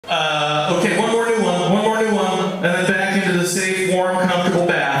Okay, one more new one, and then back into the safe, warm, comfortable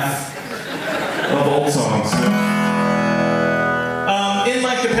bath of old songs. In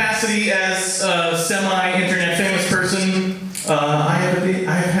my capacity as a semi-internet famous person, I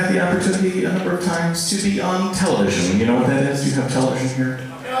have had the opportunity a number of times to be on television. You know what that is? Do you have television here?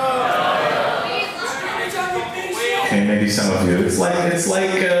 Okay, maybe some of you. It's like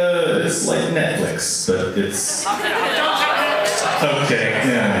Netflix, but it's okay.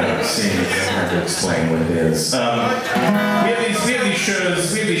 Yeah, see, it's hard to explain what it is. We have these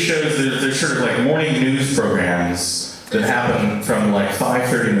shows. They're sort of like morning news programs that happen from like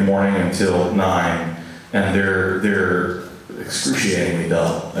 5:30 in the morning until 9, and they're excruciatingly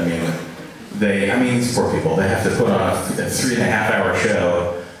dull. I mean, these poor people. They have to put on a 3.5-hour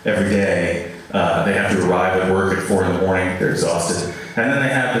show every day. They have to arrive at work at 4 in the morning. They're exhausted, and then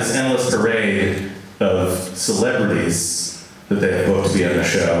they have this endless parade of celebrities that they have booked to be on the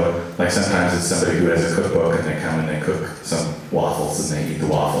show. Like sometimes it's somebody who has a cookbook, and they come and they cook some waffles, and they eat the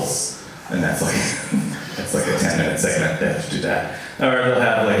waffles, and that's like that's like a 10-minute segment. They have to do that. Or they'll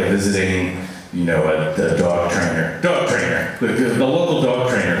have like a visiting, a dog trainer, the local dog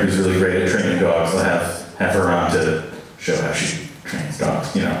trainer who's really great at training dogs. They'll have her on to show how she trains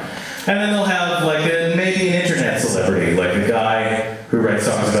dogs, And then they'll have like maybe an internet celebrity, like a guy who writes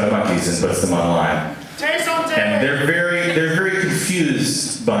songs about monkeys and puts them online. And they're very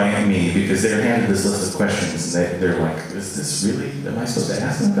confused by me because they're handed this list of questions and they're like, is this really, am I supposed to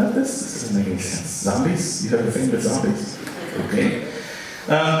ask them about this? This doesn't make any sense. Zombies? You have a thing with zombies? Okay.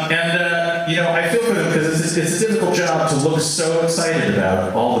 I feel for them because it's a difficult job to look so excited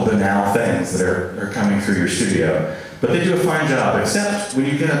about all the banal things that are coming through your studio. But they do a fine job, except when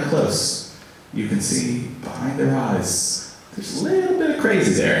you get up close, you can see behind their eyes, there's a little bit of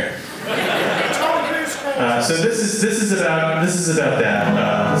crazy there. So this is about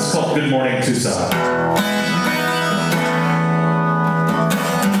that. This is called Good Morning Tucson.